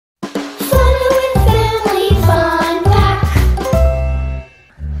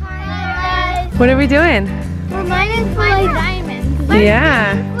What are we doing? We're mining for diamonds.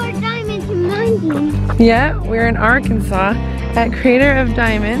 Yeah. For diamonds and mining. Yeah, we're in Arkansas at Crater of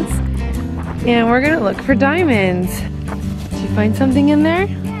Diamonds. And we're gonna look for diamonds. Did you find something in there?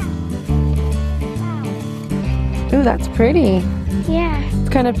 Ooh, that's pretty. Yeah. It's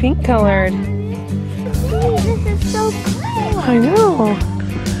kind of pink colored. This is so cool. I know.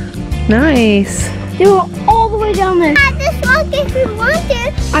 Nice. They were all the way down there. This rock if you want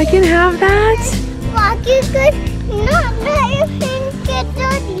it. I can have that? Rock, you could not let your hands get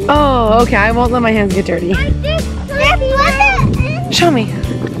dirty. Oh, okay. I won't let my hands get dirty. Show me.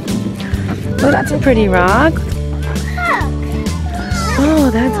 Oh, that's a pretty rock. Oh,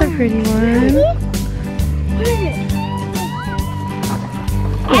 that's a pretty one. What is it?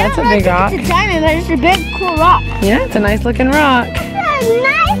 Yeah, that's a big rock. It's a diamond, but it's a big, cool rock. Yeah, it's a nice looking rock. It's a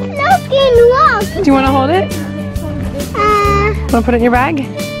nice looking rock. Do you want to hold it? Want to put it in your bag? I'm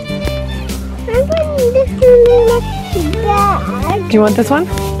putting this one in my bag. Do you want this one?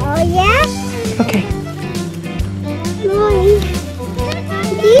 Oh, yeah? Okay. Mommy,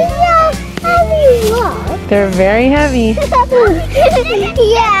 these are heavy rocks. They're very heavy.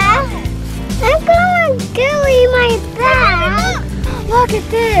 Yeah. I'm going to go in my bag. Look at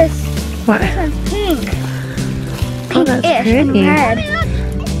this. What? It's pink. Oh, that's Pink-ish and pretty. red.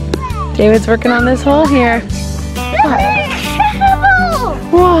 David's working on this hole here.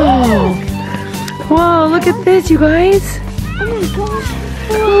 Whoa. Whoa, look at this, you guys. Oh my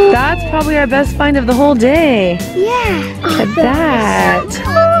gosh. That's probably our best find of the whole day. Yeah. Look at that.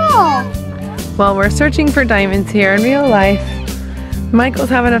 Cool. Well, we're searching for diamonds here in real life. Michael's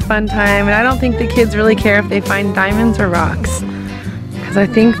having a fun time, and I don't think the kids really care if they find diamonds or rocks. Because I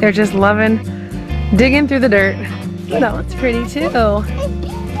think they're just loving digging through the dirt. Oh, that one's pretty too.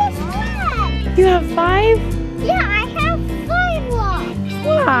 You have 5? Yeah, I have 5 rocks.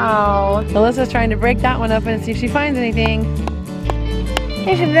 Wow. Melissa's trying to break that one up and see if she finds anything.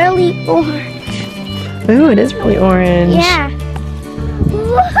 It's really orange. Ooh, it is really orange. Yeah.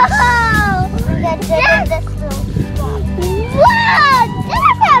 Whoa! Wow! That's a big rock!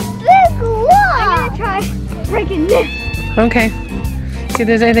 I'm gonna try breaking this. Okay. See if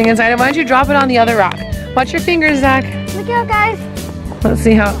there's anything inside it. Why don't you drop it on the other rock? Watch your fingers, Zach. Look out, guys. Let's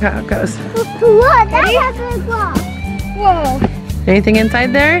see how it goes. What? That's a big rock. Whoa. Anything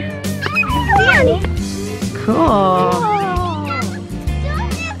inside there? Cool.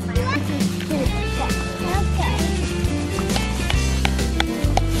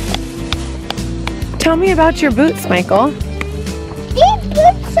 Tell me about your boots, Michael. These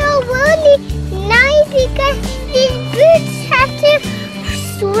boots are really nice because these boots have to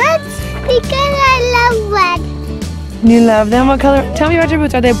sweat because I love red. You love them? What color? Tell me about your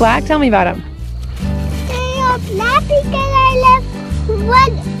boots. Are they black? Tell me about them. They are black because I love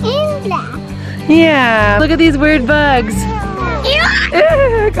red and black. Yeah. Look at these weird bugs.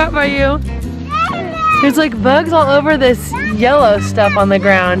 Caught by you. There's like bugs all over this yellow stuff on the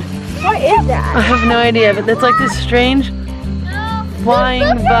ground. What is that? I have no idea, but it's like this strange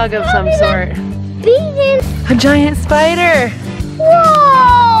flying bug of some sort. A giant spider. Whoa!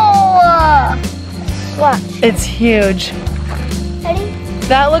 Watch. It's huge. Ready?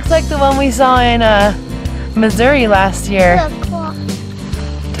 That looks like the one we saw in Missouri last year. Look, cool.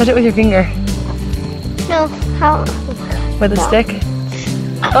 Touch it with your finger. No, how? With a stick.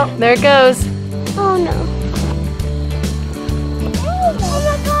 Oh, there it goes. Oh no. Oh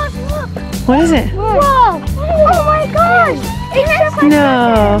my gosh, look. What is it? Whoa! Oh my gosh!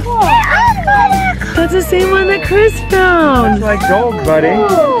 No. That's the same one that Chris found. It's like gold, buddy.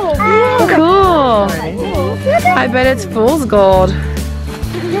 Cool. I bet it's fool's gold.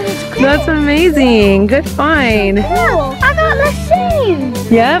 That's amazing. Good find. I got the same.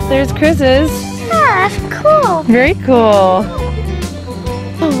 Yep, there's Chris's. Yeah, that's cool. Very cool.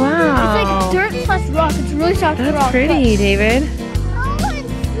 Oh, It's wow. like dirt plus rock. It's really soft rock. That's pretty, David.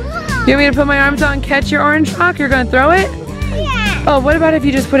 You want me to put my arms out and catch your orange rock? You're going to throw it? Yeah. Oh, what about if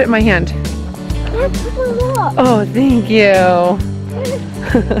you just put it in my hand? Look. Oh, thank you.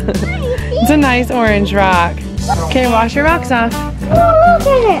 It's a nice orange rock. Okay, wash your rocks off. Oh, look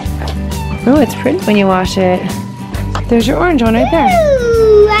at it. Oh, it's pretty when you wash it. There's your orange one right there.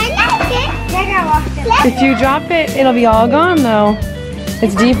 Ooh, I like it. I gotta wash it. If you drop it, it'll be all gone though.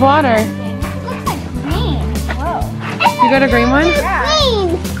 It's deep water. It looks like green. Whoa. You got a green one?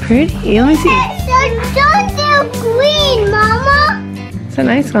 Green. Pretty. Let me see. It's so green, Mama. It's a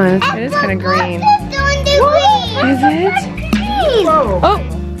nice one. It is kind of green. Is it? Oh!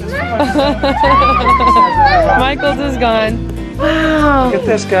 Michael's is gone. Wow. Look at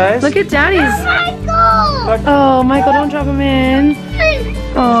this, guys. Look at Daddy's. Michael! Oh, Michael, don't drop him in.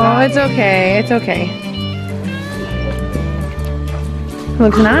 Oh, it's okay. It's okay.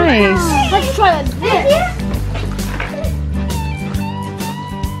 Looks nice. Let's try this.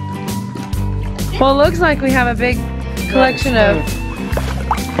 Well, it looks like we have a big collection of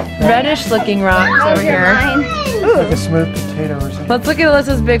reddish-looking rocks over here. It's like a smooth potato or something. Let's look at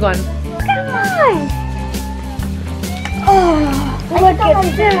Alyssa's big one. Come on. Oh, look at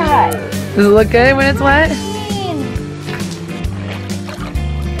that. Does it look good when it's wet?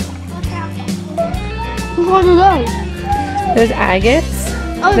 What are those? There's agates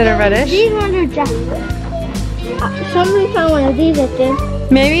that are reddish. These ones are just. Somebody found one of these, I think.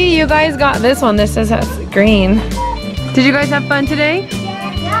 Maybe you guys got this one. This is green. Did you guys have fun today?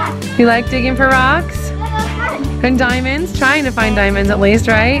 Yeah. You like digging for rocks? And diamonds? Trying to find diamonds at least,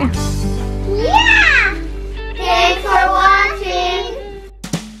 right?